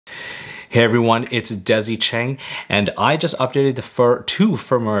Hey everyone, it's Desy Cheng, and I just updated the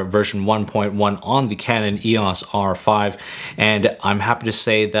firmware version 1.1 on the Canon EOS R5, and I'm happy to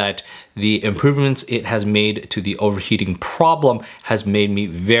say that the improvements it has made to the overheating problem has made me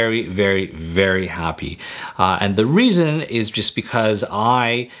very, very, very happy. And the reason is just because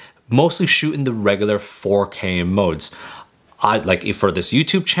I mostly shoot in the regular 4K modes. Like for this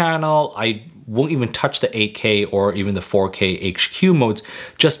YouTube channel, I won't even touch the 8K or even the 4K HQ modes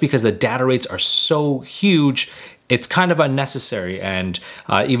just because the data rates are so huge. It's kind of unnecessary, and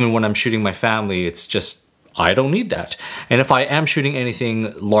even when I'm shooting my family, it's just I don't need that. And if I am shooting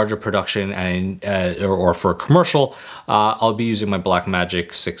anything larger production and or for a commercial, I'll be using my Blackmagic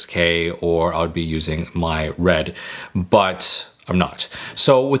 6K or I'll be using my Red, but I'm not.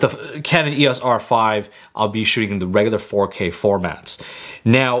 So with the Canon EOS R5, I'll be shooting in the regular 4K formats.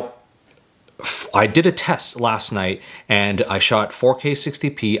 Now, I did a test last night and I shot 4K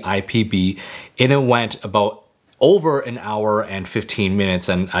 60p IPB, and it went about over an hour and 15 minutes,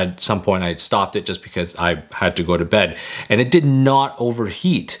 and at some point I stopped it just because I had to go to bed, and it did not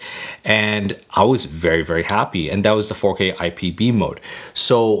overheat, and I was very, very happy. And that was the 4K IPB mode.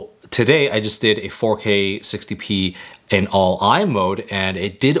 So today I just did a 4K 60p in all I mode, and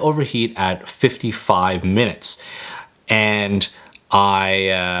it did overheat at 55 minutes. And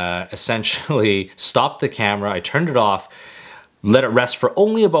I essentially stopped the camera, I turned it off, let it rest for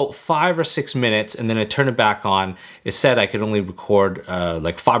only about 5 or 6 minutes, and then I turned it back on. It said I could only record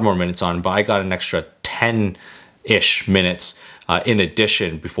like 5 more minutes on, but I got an extra 10-ish minutes in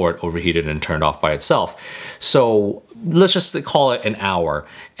addition before it overheated and turned off by itself. So let's just call it an hour.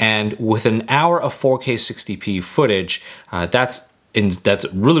 And with an hour of 4K 60p footage, that's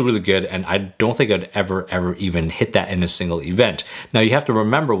really, really good, and I don't think I'd ever even hit that in a single event. Now you have to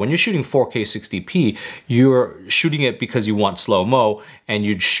remember, when you're shooting 4K 60p, you're shooting it because you want slow-mo, and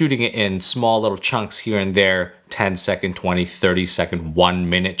you're shooting it in small little chunks here and there, 10-second, 20, 30-second,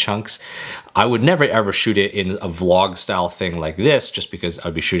 1-minute chunks. I would never ever shoot it in a vlog style thing like this, just because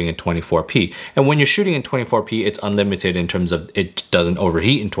I'd be shooting in 24p. And when you're shooting in 24p, it's unlimited in terms of it doesn't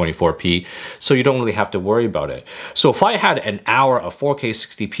overheat in 24p, so you don't really have to worry about it. So if I had an hour of 4K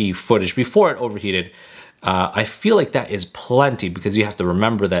 60p footage before it overheated, I feel like that is plenty, because you have to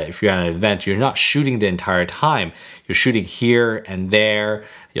remember that if you're at an event, you're not shooting the entire time. You're shooting here and there.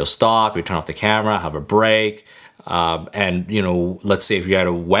 You'll stop, you turn off the camera, have a break. And you know, let's say if you're at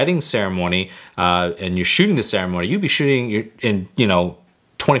a wedding ceremony and you're shooting the ceremony, you'd be shooting in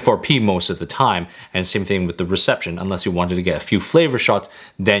 24p most of the time, and same thing with the reception. Unless you wanted to get a few flavor shots,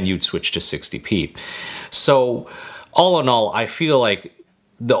 then you'd switch to 60p. So all in all, I feel like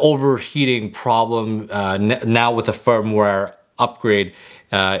the overheating problem now with the firmware upgrade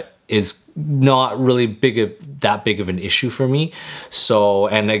is not really that big of an issue for me. So,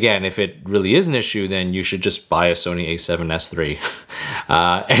 and again, if it really is an issue, then you should just buy a Sony a7S III.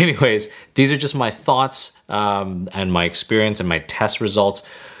 Anyways, these are just my thoughts and my experience and my test results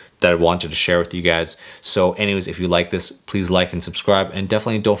that I wanted to share with you guys. So anyways, if you like this, please like and subscribe, and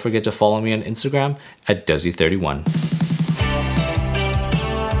definitely don't forget to follow me on Instagram at Desy31.